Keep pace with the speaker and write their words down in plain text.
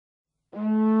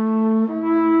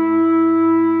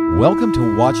Welcome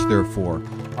to Watch Therefore.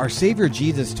 Our Savior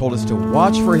Jesus told us to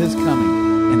watch for His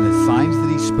coming, and the signs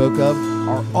that He spoke of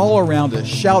are all around us,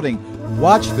 shouting,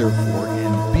 "Watch therefore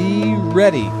and be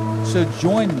ready." So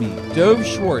join me, Dove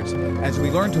Schwartz, as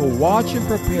we learn to watch and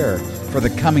prepare for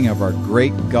the coming of our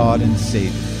great God and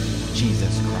Savior,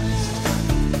 Jesus Christ.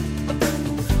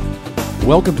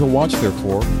 Welcome to Watch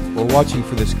Therefore. We're watching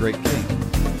for this great King,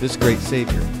 this great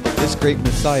Savior, this great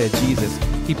Messiah, Jesus.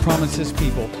 He promised His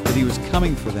people that He was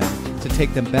coming for them, to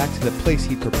take them back to the place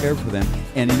He prepared for them.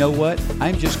 And you know what?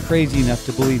 I'm just crazy enough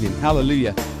to believe Him.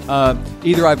 Hallelujah.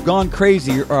 Either I've gone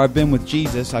crazy or I've been with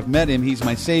Jesus. I've met Him. He's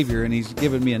my Savior, and He's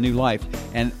given me a new life.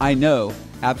 And I know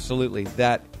absolutely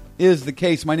that is the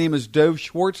case. My name is Dove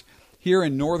Schwartz, here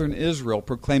in northern Israel,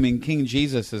 proclaiming King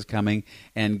Jesus is coming,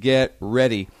 and get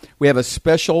ready. We have a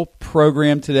special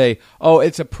program today. Oh,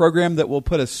 it's a program that will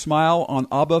put a smile on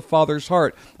Abba Father's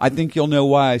heart. I think you'll know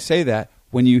why I say that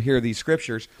when you hear these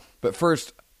scriptures. But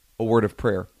first, a word of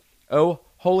prayer. Oh,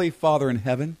 Holy Father in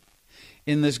heaven,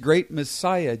 in this great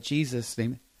Messiah, Jesus'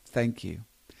 name, thank you.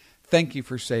 Thank you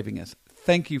for saving us.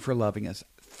 Thank you for loving us.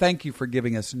 Thank you for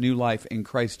giving us new life in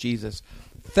Christ Jesus.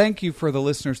 Thank you for the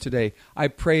listeners today. I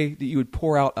pray that you would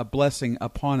pour out a blessing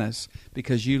upon us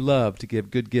because you love to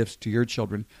give good gifts to your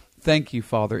children. Thank you,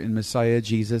 Father, in Messiah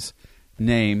Jesus'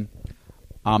 name.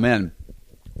 Amen.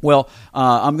 Well,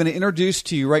 I'm going to introduce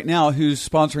to you right now who's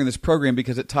sponsoring this program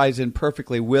because it ties in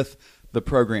perfectly with the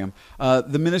program.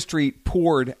 The ministry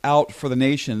Poured Out for the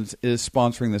Nations is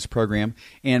sponsoring this program,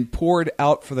 and Poured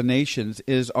Out for the Nations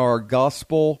is our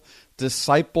gospel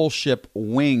discipleship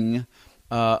wing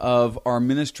of our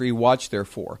ministry, Watch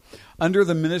Therefore. Under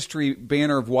the ministry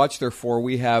banner of Watch Therefore,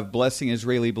 we have Blessing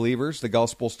Israeli Believers, the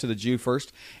Gospels to the Jew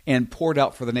first, and Poured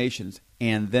Out for the Nations,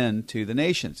 and then to the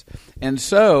nations. And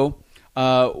so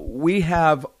we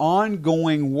have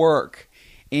ongoing work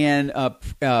and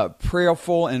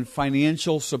prayerful and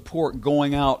financial support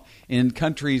going out in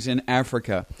countries in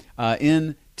Africa,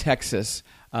 in Texas,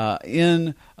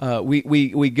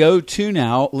 we go to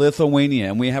now Lithuania,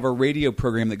 and we have a radio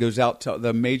program that goes out to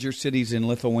the major cities in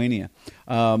Lithuania.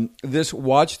 This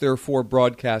Watch Therefore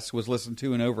broadcast was listened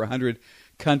to in over 100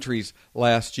 countries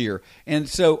last year. And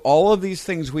so all of these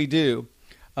things we do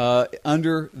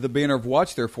under the banner of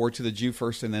Watch Therefore, to the Jew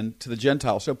first and then to the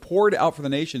Gentile. So Poured Out for the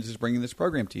Nations is bringing this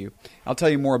program to you. I'll tell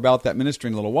you more about that ministry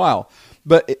in a little while.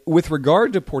 But with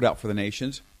regard to Poured Out for the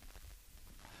Nations,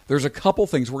 there's a couple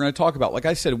things we're going to talk about. Like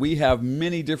I said, we have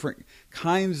many different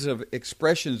kinds of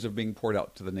expressions of being poured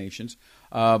out to the nations.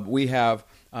 We have,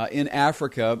 in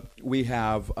Africa, we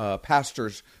have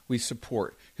pastors we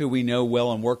support who we know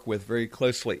well and work with very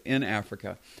closely in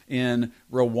Africa, in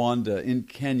Rwanda, in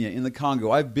Kenya, in the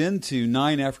Congo. I've been to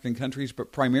 9 African countries,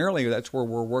 but primarily that's where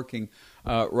we're working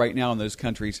right now in those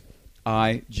countries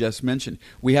I just mentioned.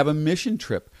 We have a mission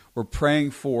trip. We're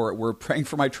praying for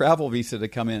my travel visa to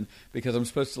come in because I'm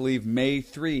supposed to leave May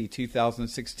 3,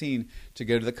 2016 to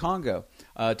go to the Congo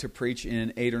to preach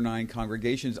in 8 or 9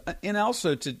 congregations, and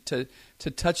also to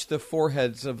touch the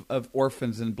foreheads of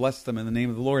orphans and bless them in the name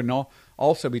of the Lord. And I'll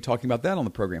also be talking about that on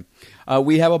the program.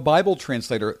 We have a Bible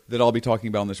translator that I'll be talking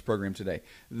about on this program today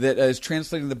that is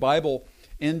translating the Bible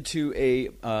into a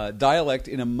dialect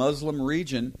in a Muslim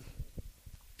region.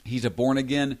 He's a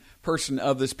born-again person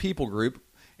of this people group,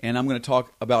 and I'm going to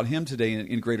talk about him today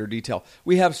in greater detail.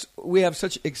 We have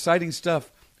such exciting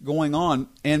stuff going on,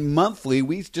 and monthly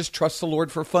we just trust the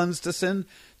Lord for funds to send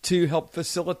to help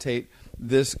facilitate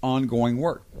this ongoing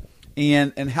work.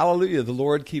 And hallelujah, the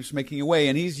Lord keeps making a way,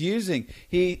 and He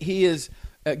is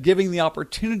giving the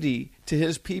opportunity to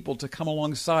His people to come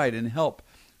alongside and help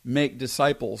make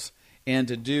disciples and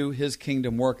to do His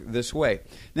kingdom work this way.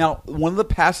 Now, one of the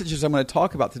passages I'm going to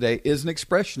talk about today is an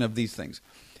expression of these things.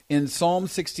 In Psalm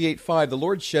 68:5, the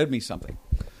Lord showed me something.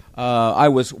 I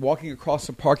was walking across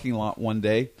a parking lot one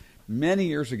day, many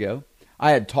years ago.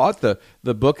 I had taught the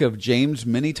book of James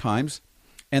many times,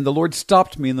 and the Lord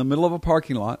stopped me in the middle of a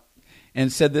parking lot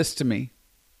and said this to me.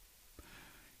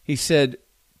 He said,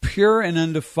 "Pure and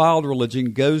undefiled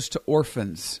religion goes to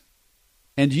orphans,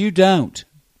 and you don't."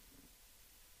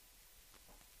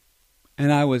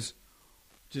 And I was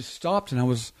just stopped, and I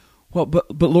was,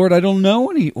 but Lord, I don't know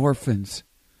any orphans.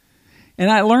 And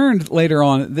I learned later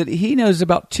on that He knows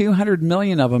about 200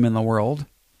 million of them in the world.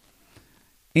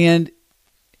 And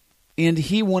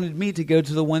He wanted me to go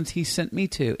to the ones He sent me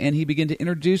to. And He began to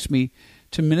introduce me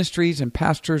to ministries and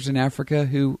pastors in Africa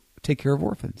who take care of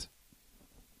orphans.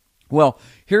 Well,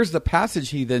 here's the passage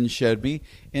He then showed me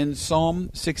in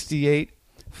Psalm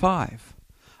 68:5.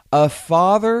 A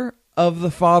father of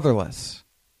the fatherless,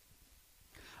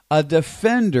 a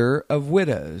defender of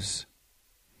widows,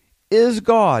 is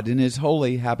God in his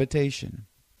holy habitation.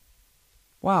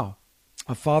 Wow.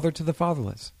 A father to the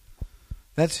fatherless.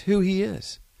 That's who he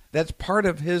is. That's part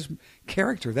of his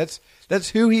character. That's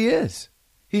who he is.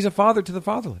 He's a father to the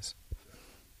fatherless.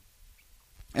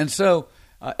 And so,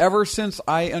 ever since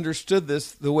I understood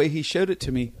this, the way he showed it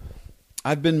to me,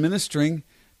 I've been ministering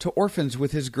to orphans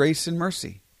with his grace and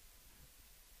mercy.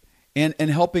 And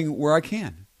helping where I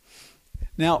can.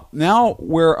 Now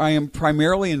where I am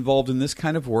primarily involved in this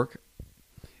kind of work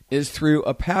is through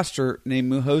a pastor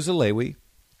named Muhoza Lewi,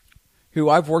 who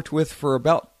I've worked with for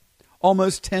about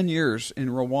almost 10 years in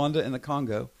Rwanda and the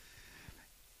Congo.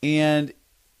 And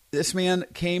this man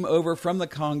came over from the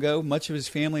Congo. Much of his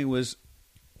family was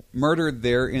murdered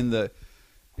there in the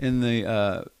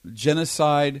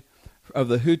genocide of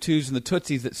the Hutus and the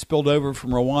Tutsis that spilled over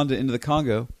from Rwanda into the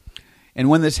Congo. And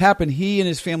when this happened, he and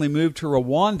his family moved to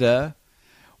Rwanda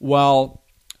while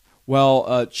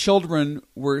children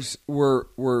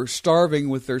were starving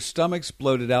with their stomachs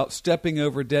bloated out, stepping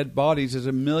over dead bodies, as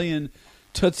 1 million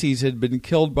Tutsis had been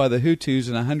killed by the Hutus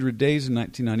in 100 days in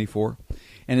 1994.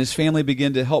 And his family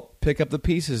began to help pick up the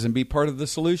pieces and be part of the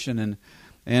solution.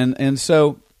 And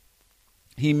so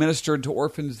he ministered to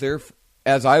orphans there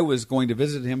as I was going to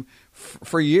visit him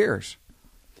for years.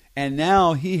 And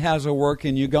now he has a work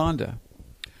in Uganda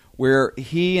where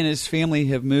he and his family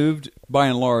have moved, by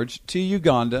and large, to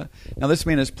Uganda. Now, this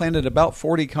man has planted about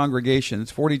 40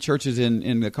 congregations, 40 churches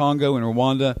in the Congo and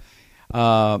Rwanda,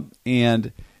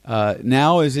 and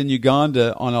now is in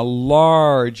Uganda on a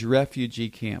large refugee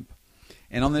camp.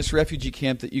 And on this refugee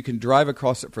camp that you can drive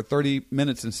across it for 30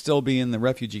 minutes and still be in the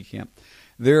refugee camp,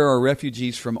 there are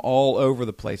refugees from all over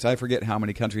the place. I forget how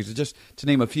many countries. Just to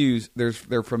name a few,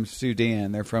 they're from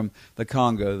Sudan, they're from the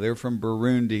Congo, they're from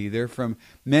Burundi, they're from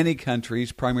many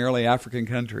countries, primarily African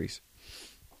countries.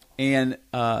 And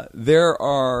there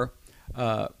are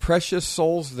precious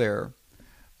souls there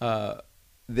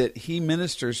that he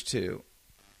ministers to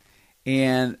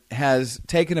and has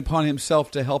taken upon himself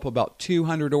to help about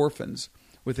 200 orphans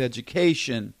with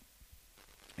education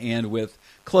and with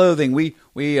clothing.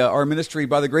 We are ministry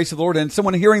by the grace of the Lord, and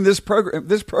someone hearing this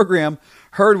program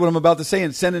heard what I'm about to say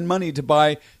and sent in money to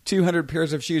buy 200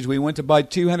 pairs of shoes. We went to buy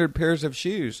 200 pairs of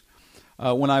shoes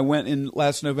when I went in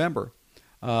last November,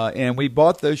 and we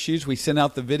bought those shoes. We sent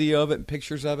out the video of it and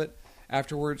pictures of it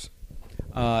afterwards,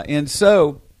 and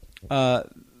so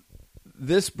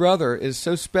this brother is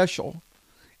so special,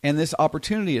 and this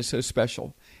opportunity is so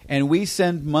special, and we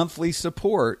send monthly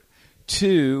support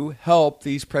to help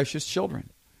these precious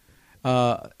children.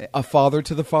 A father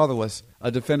to the fatherless,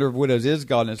 a defender of widows is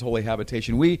God in his holy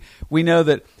habitation. We know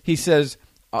that he says,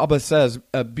 Abba says,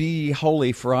 be ye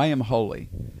holy, for I am holy.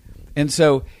 And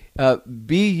so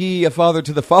be ye a father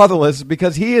to the fatherless,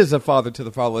 because he is a father to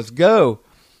the fatherless. Go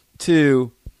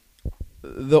to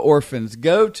the orphans,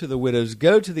 go to the widows,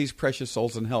 go to these precious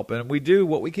souls and help. And we do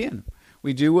what we can.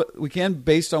 We do what we can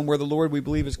based on where the Lord, we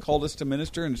believe, has called us to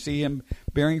minister and see him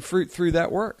bearing fruit through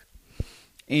that work.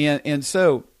 And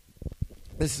so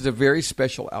this is a very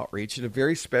special outreach and a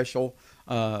very special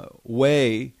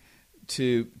way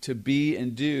to be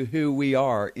and do who we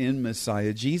are in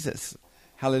Messiah Jesus.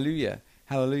 Hallelujah.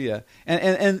 Hallelujah.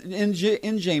 And in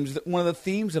James, one of the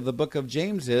themes of the book of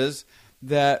James is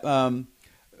that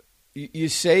you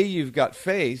say you've got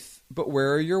faith, but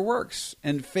where are your works?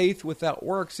 And faith without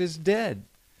works is dead.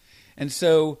 And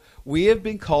so we have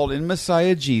been called in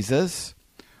Messiah Jesus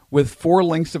with 4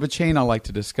 links of a chain I like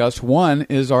to discuss. 1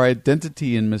 is our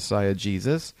identity in Messiah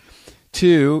Jesus.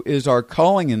 2 is our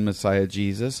calling in Messiah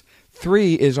Jesus.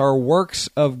 3 is our works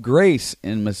of grace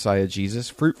in Messiah Jesus,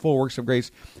 fruitful works of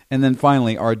grace. And then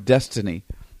finally, our destiny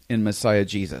in Messiah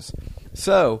Jesus.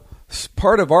 So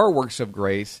part of our works of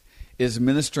grace is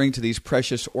ministering to these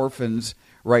precious orphans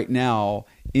right now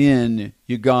in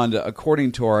Uganda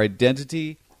according to our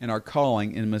identity and our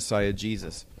calling in Messiah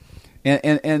Jesus.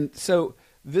 And so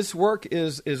this work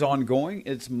is ongoing.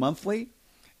 It's monthly.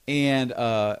 And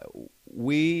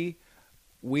we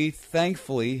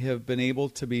thankfully have been able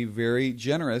to be very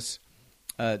generous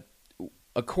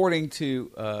according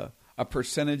to a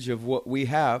percentage of what we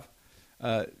have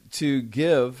to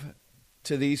give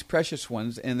to these precious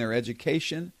ones in their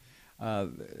education,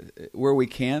 where we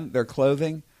can, their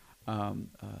clothing.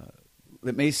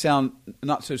 It may sound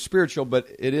not so spiritual, but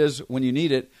it is when you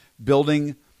need it,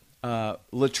 building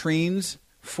latrines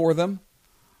for them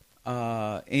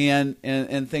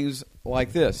and things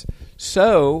like this.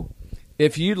 So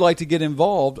if you'd like to get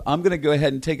involved, I'm going to go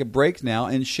ahead and take a break now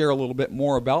and share a little bit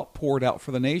more about Poured Out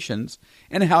for the Nations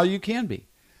and how you can be.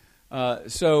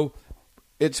 So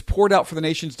It's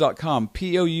pouredoutforthenations.com,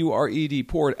 Poured,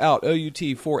 poured out,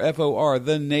 OUT4FOR,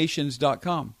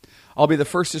 thenations.com. I'll be the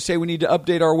first to say we need to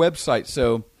update our website,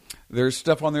 so there's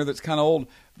stuff on there that's kind of old,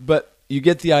 but you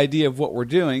get the idea of what we're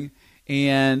doing,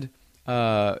 and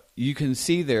you can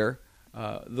see there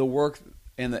the work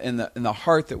and the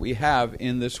heart that we have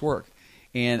in this work.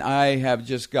 And I have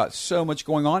just got so much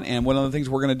going on, and one of the things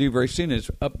we're going to do very soon is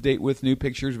update with new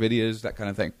pictures, videos, that kind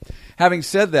of thing. Having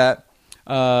said that,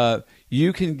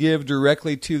 you can give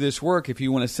directly to this work. If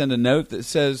you want to send a note that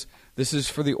says this is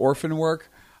for the orphan work,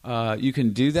 you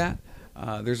can do that.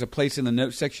 There's a place in the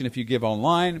note section if you give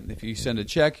online. If you send a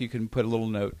check, you can put a little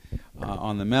note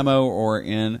on the memo or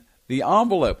in the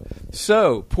envelope.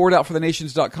 So,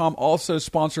 pouredoutforthenations.com also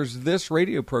sponsors this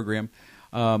radio program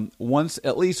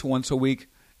at least once a week,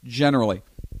 generally.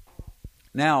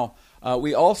 Now,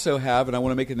 we also have, and I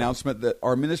want to make an announcement that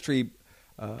our ministry,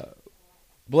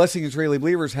 Blessing Israeli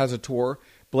Believers, has a tour.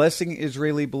 Blessing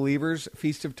Israeli Believers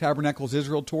Feast of Tabernacles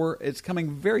Israel tour. It's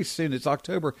coming very soon. It's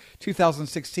October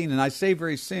 2016, and I say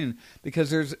very soon because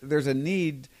there's a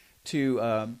need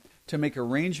to make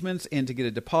arrangements and to get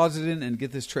a deposit in and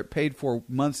get this trip paid for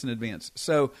months in advance.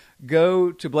 So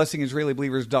go to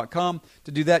blessingisraelibelievers.com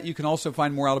to do that. You can also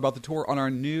find more out about the tour on our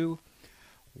new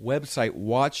website,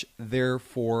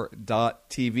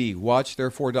 watchtherefore.tv.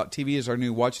 Watchtherefore.tv is our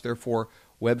new Watch Therefore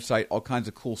website. All kinds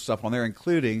of cool stuff on there,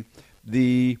 including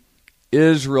the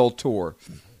Israel tour.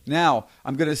 Now,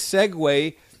 I'm going to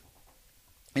segue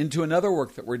into another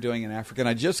work that we're doing in Africa, and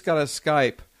I just got a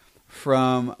Skype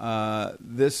from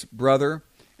this brother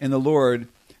in the Lord.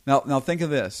 Now think of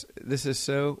this. This is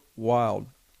so wild.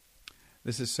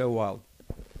 This is so wild.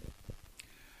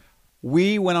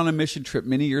 We went on a mission trip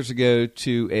many years ago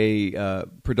to a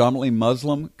predominantly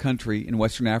Muslim country in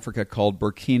Western Africa called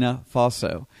Burkina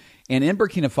Faso. And in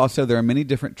Burkina Faso, there are many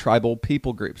different tribal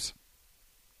people groups.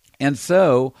 And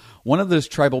so one of those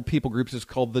tribal people groups is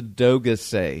called the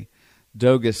Dogase.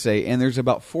 And there's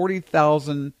about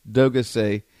 40,000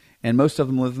 Dogase, and most of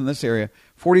them live in this area.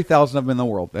 40,000 of them in the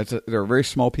world. They're a very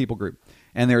small people group.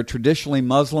 And they're traditionally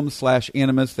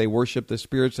Muslim/animist. They worship the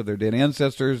spirits of their dead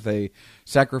ancestors. They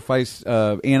sacrifice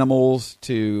animals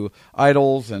to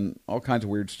idols and all kinds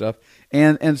of weird stuff.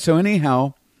 And so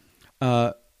anyhow,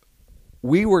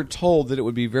 we were told that it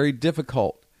would be very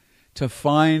difficult to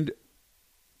find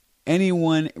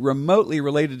anyone remotely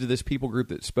related to this people group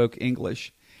that spoke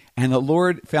English. And the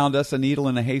Lord found us a needle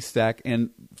in a haystack, and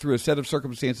through a set of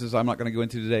circumstances I'm not going to go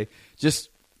into today, just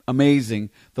amazing,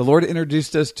 the Lord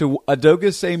introduced us to a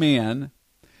Dogase man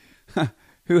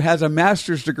who has a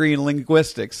master's degree in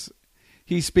linguistics.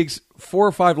 He speaks 4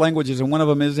 or 5 languages, and one of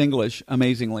them is English,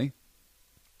 amazingly.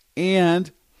 And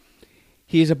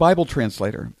he's a Bible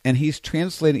translator, and he's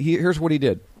translating. Here's what he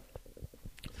did.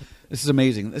 This is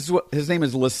amazing. His name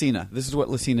is Lucina. This is what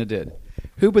Lucina did.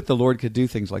 Who but the Lord could do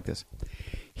things like this?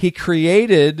 He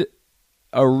created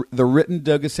the written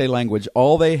Dogase language.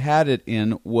 All they had it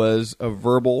in was a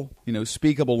verbal,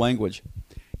 speakable language.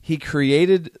 He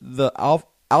created the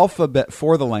alphabet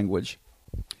for the language,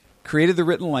 created the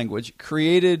written language,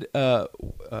 created a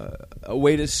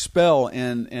way to spell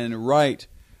and write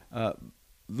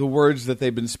the words that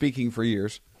they've been speaking for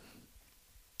years.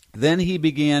 Then he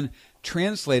began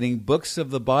translating books of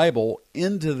the Bible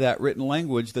into that written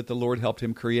language that the Lord helped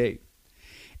him create.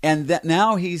 And that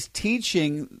now he's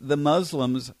teaching the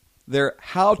Muslims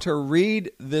how to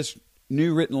read this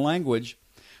new written language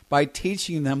by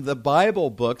teaching them the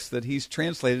Bible books that he's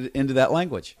translated into that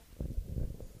language.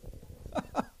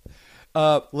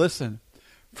 Listen,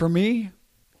 for me,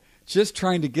 just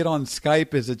trying to get on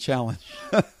Skype is a challenge.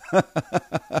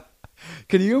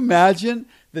 Can you imagine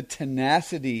the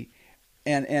tenacity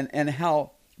and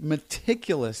how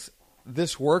meticulous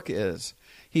this work is?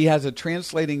 He has a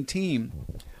translating team,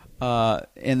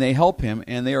 and they help him,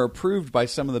 and they are approved by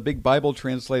some of the big Bible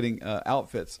translating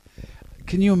outfits.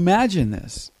 Can you imagine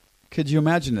this? Could you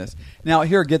imagine this? Now,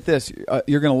 here, get this.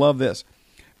 You're going to love this.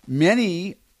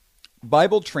 Many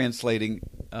Bible translating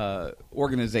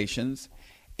organizations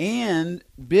and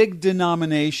big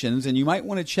denominations, and you might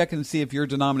want to check and see if your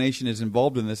denomination is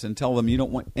involved in this and tell them you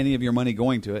don't want any of your money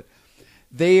going to it.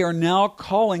 They are now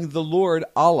calling the Lord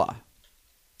Allah.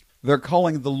 They're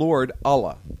calling the Lord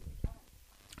Allah.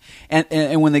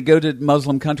 And when they go to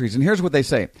Muslim countries, and here's what they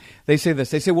say. They say this.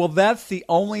 They say, well, that's the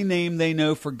only name they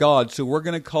know for God, so we're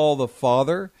going to call the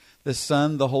Father, the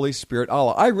Son, the Holy Spirit,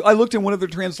 Allah. I looked in one of their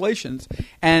translations,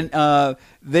 and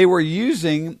they were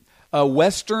using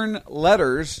Western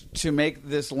letters to make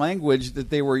this language that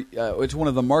they were, it's one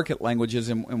of the market languages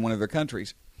in one of their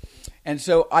countries. And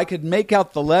so I could make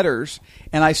out the letters,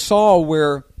 and I saw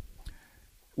where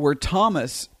where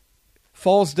Thomas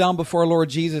falls down before our Lord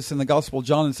Jesus in the Gospel of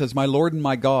John and says, "My Lord and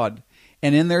my God."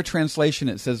 And in their translation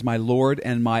it says, "My Lord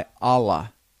and my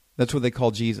Allah." That's what they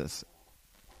call Jesus.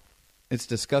 It's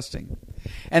disgusting.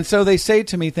 And so they say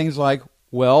to me things like,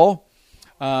 well,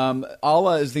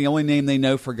 Allah is the only name they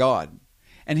know for God.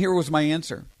 And here was my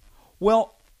answer.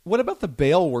 Well, what about the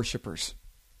Baal worshipers?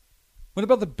 What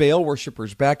about the Baal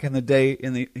worshipers back in the day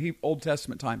in the Old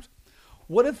Testament times?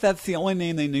 What if that's the only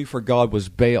name they knew for God was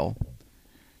Baal?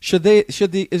 Should the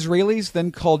Israelis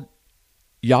then call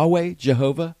Yahweh,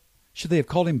 Jehovah, should they have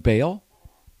called him Baal?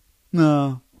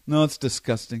 No, it's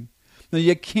disgusting. No,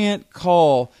 you can't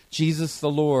call Jesus the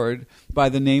Lord by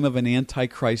the name of an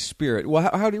antichrist spirit. Well,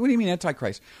 what do you mean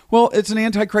antichrist? Well, it's an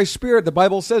antichrist spirit. The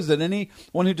Bible says that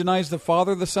anyone who denies the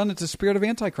Father, the Son, it's a spirit of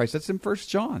antichrist. That's in 1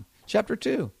 John chapter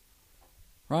 2.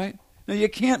 Right? Now, you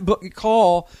can't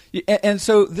call, and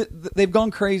so they've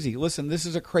gone crazy. Listen, this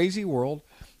is a crazy world.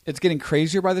 It's getting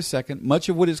crazier by the second. Much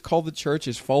of what is called the church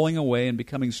is falling away and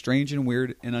becoming strange and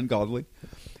weird and ungodly.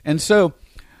 And so,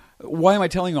 why am I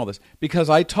telling you all this? Because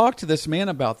I talked to this man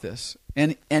about this,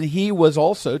 and he was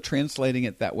also translating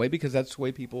it that way because that's the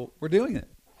way people were doing it.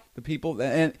 The people,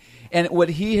 and what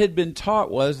he had been taught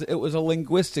was it was a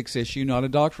linguistics issue, not a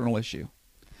doctrinal issue.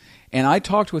 And I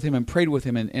talked with him and prayed with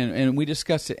him, and we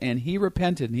discussed it, and he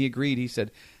repented, and he agreed. He said,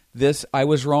 I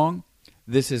was wrong.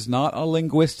 This is not a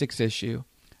linguistics issue.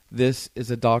 This is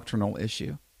a doctrinal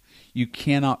issue. You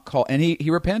cannot call, and he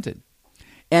repented.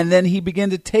 And then he began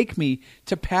to take me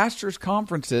to pastors'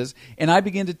 conferences, and I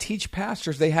began to teach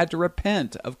pastors they had to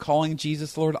repent of calling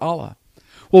Jesus Lord Allah.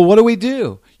 Well, what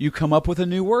do? You come up with a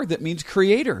new word that means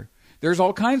creator. There's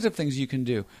all kinds of things you can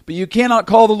do, but you cannot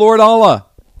call the Lord Allah.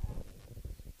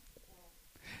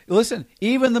 Listen,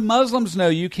 even the Muslims know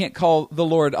you can't call the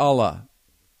Lord Allah.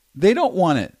 They don't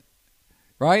want it,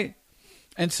 right?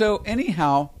 And so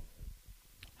anyhow,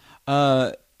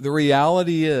 the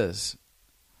reality is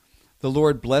the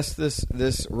Lord blessed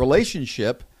this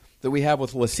relationship that we have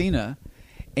with Lucina,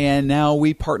 and now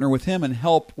we partner with him and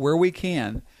help where we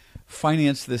can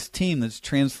finance this team that's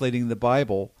translating the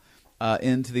Bible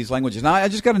into these languages. Now, I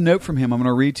just got a note from him I'm going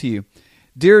to read to you.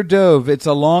 Dear Dove, it's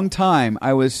a long time.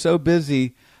 I was so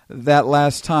busy that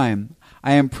last time.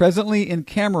 I am presently in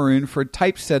Cameroon for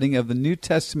typesetting of the New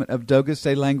Testament of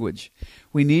Dogese language.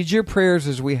 We need your prayers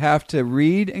as we have to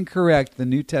read and correct the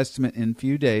New Testament in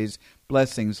few days.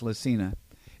 Blessings, Lucina.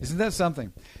 Isn't that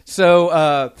something?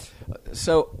 So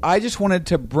I just wanted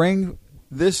to bring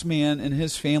this man and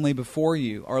his family before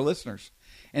you, our listeners,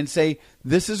 and say,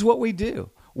 this is what we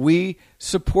do. We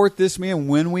support this man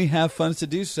when we have funds to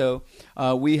do so.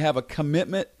 We have a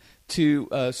commitment to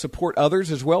support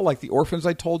others as well, like the orphans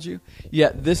I told you.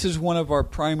 Yet this is one of our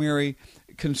primary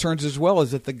concerns as well,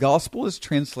 is that the gospel is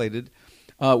translated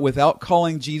without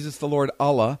calling Jesus the Lord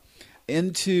Allah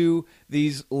into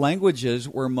these languages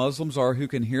where Muslims are who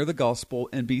can hear the gospel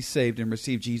and be saved and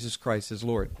receive Jesus Christ as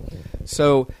Lord.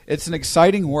 So it's an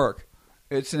exciting work.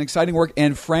 It's an exciting work,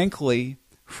 and frankly,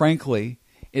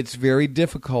 it's very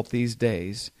difficult these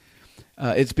days.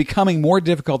 It's becoming more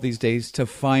difficult these days to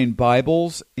find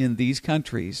Bibles in these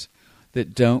countries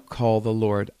that don't call the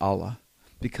Lord Allah,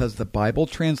 because the Bible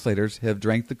translators have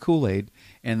drank the Kool-Aid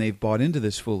and they've bought into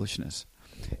this foolishness.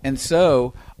 And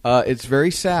so it's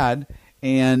very sad,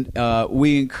 and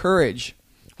we encourage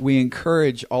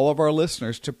all of our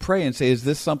listeners to pray and say, is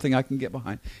this something I can get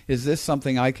behind? Is this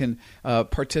something I can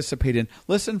participate in?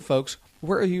 Listen, folks,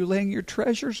 where are you laying your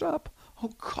treasures up?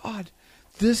 Oh, God.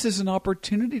 This is an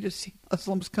opportunity to see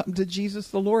Muslims come to Jesus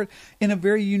the Lord in a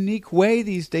very unique way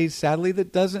these days, sadly,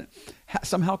 that doesn't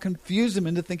somehow confuse them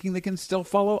into thinking they can still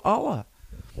follow Allah.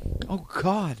 Oh,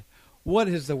 God, what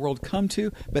has the world come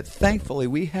to? But thankfully,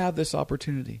 we have this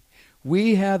opportunity.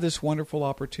 We have this wonderful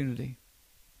opportunity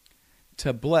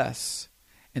to bless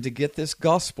and to get this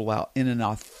gospel out in an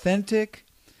authentic,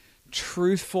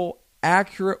 truthful,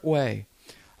 accurate way.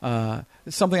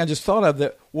 It's something I just thought of,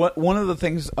 that one of the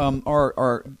things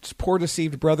our poor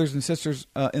deceived brothers and sisters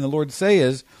in the Lord say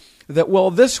is that, well,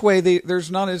 this way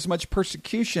there's not as much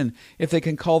persecution if they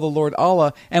can call the Lord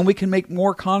Allah, and we can make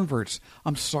more converts.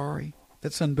 I'm sorry.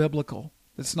 That's unbiblical.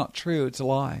 That's not true. It's a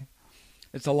lie.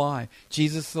 It's a lie.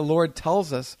 Jesus the Lord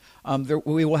tells us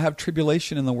we will have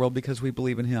tribulation in the world because we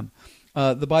believe in him.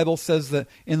 The Bible says that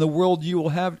in the world you will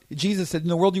have, Jesus said, in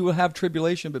the world you will have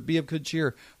tribulation, but be of good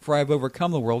cheer, for I have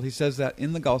overcome the world. He says that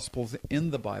in the Gospels,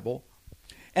 in the Bible.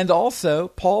 And also,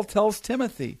 Paul tells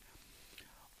Timothy,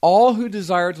 all who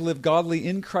desire to live godly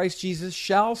in Christ Jesus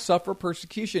shall suffer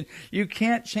persecution. You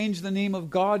can't change the name of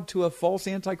God to a false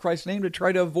Antichrist name to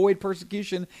try to avoid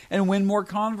persecution and win more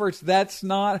converts. That's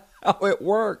not how it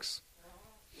works.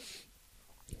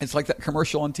 It's like that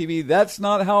commercial on TV. That's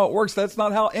not how it works. That's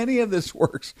not how any of this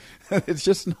works. It's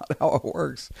just not how it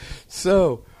works.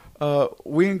 So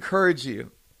we encourage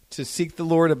you to seek the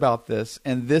Lord about this.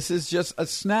 And this is just a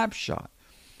snapshot,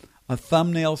 a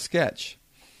thumbnail sketch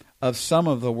of some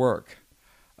of the work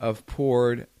of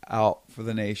Poured Out for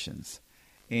the Nations.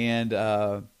 And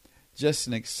just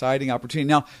an exciting opportunity.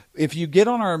 Now, if you get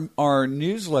on our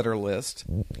newsletter list,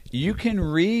 you can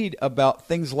read about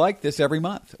things like this every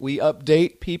month. We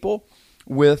update people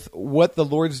with what the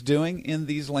Lord's doing in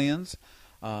these lands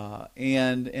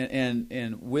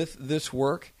and with this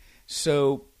work.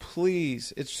 So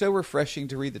please, it's so refreshing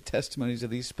to read the testimonies of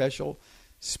these special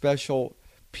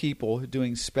people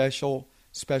doing special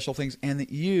things, and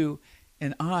that you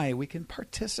and I, we can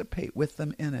participate with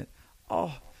them in it.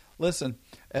 Oh, listen,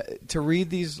 to read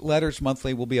these letters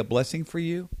monthly will be a blessing for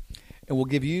you. It will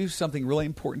give you something really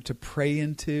important to pray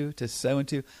into, to sow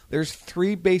into. There's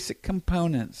 3 basic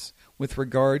components with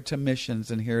regard to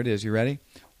missions, and here it is. You ready?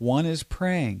 One is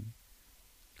praying.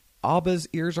 Abba's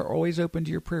ears are always open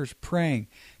to your prayers, praying.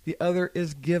 The other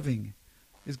is giving.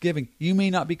 You may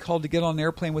not be called to get on an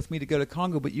airplane with me to go to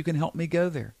Congo, but you can help me go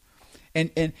there.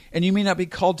 And you may not be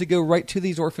called to go right to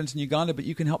these orphans in Uganda, but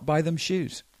you can help buy them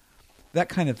shoes. That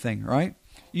kind of thing, right?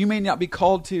 You may not be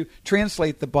called to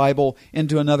translate the Bible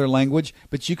into another language,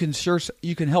 but you can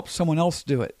help someone else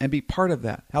do it and be part of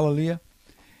that. Hallelujah.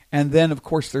 And then, of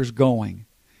course, there's going.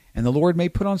 And the Lord may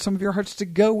put on some of your hearts to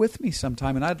go with me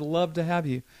sometime, and I'd love to have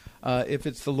you if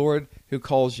it's the Lord who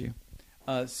calls you.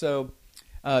 So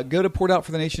go to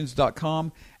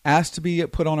pouredoutforthenations.com. Ask to be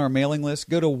put on our mailing list.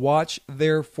 Go to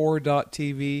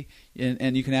watchtherefore.tv,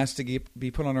 and you can ask to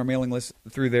be put on our mailing list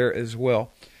through there as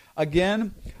well.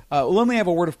 Again, let me have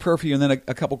a word of prayer for you and then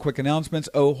a couple quick announcements.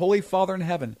 Oh, Holy Father in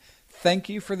heaven, thank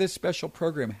you for this special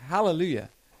program. Hallelujah.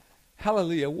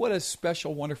 Hallelujah. What a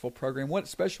special, wonderful program. What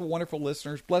special, wonderful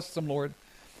listeners. Bless them, Lord.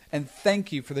 And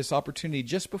thank you for this opportunity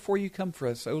just before you come for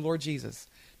us, oh Lord Jesus,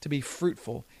 to be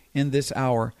fruitful in this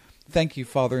hour. Thank you,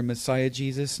 Father, in Messiah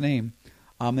Jesus' name.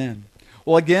 Amen.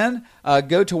 Well, again,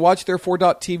 go to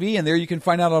watchtherefore.tv, and there you can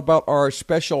find out about our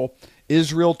special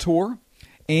Israel tour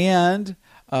and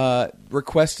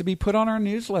request to be put on our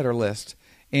newsletter list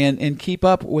and keep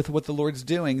up with what the Lord's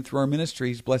doing through our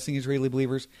ministries, Blessing Israeli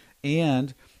Believers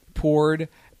and Poured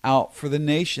Out for the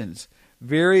Nations.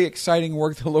 Very exciting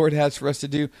work the Lord has for us to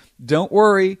do. Don't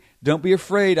worry. Don't be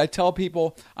afraid. I tell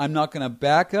people I'm not going to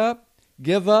back up,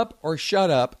 give up, or shut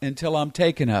up until I'm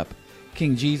taken up.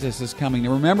 King Jesus is coming.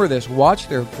 Now remember this. Watch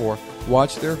therefore.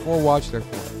 Watch therefore. Watch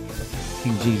therefore.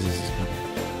 King Jesus is coming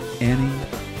any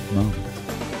moment.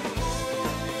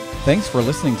 Thanks for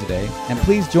listening today, and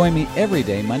please join me every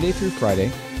day, Monday through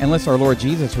Friday, unless our Lord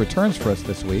Jesus returns for us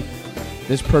this week.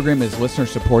 This program is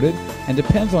listener-supported and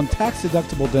depends on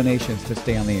tax-deductible donations to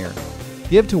stay on the air.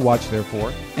 Give to Watch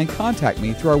Therefore and contact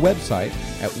me through our website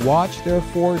at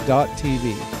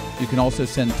watchtherefore.tv. You can also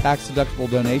send tax-deductible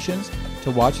donations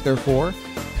to Watch Therefore,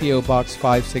 P.O. Box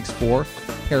 564,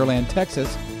 Pearland,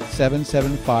 Texas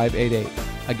 77588.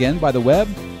 Again, by the web,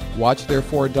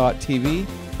 watchtherefore.tv,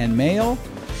 and mail,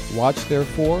 Watch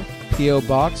Therefore, P.O.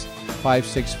 Box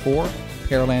 564,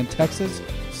 Pearland, Texas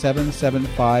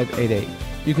 77588.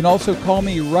 You can also call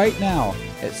me right now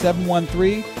at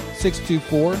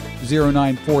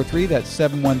 713-624-0943. That's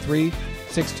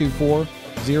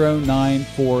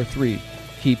 713-624-0943.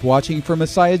 Keep watching for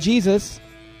Messiah Jesus.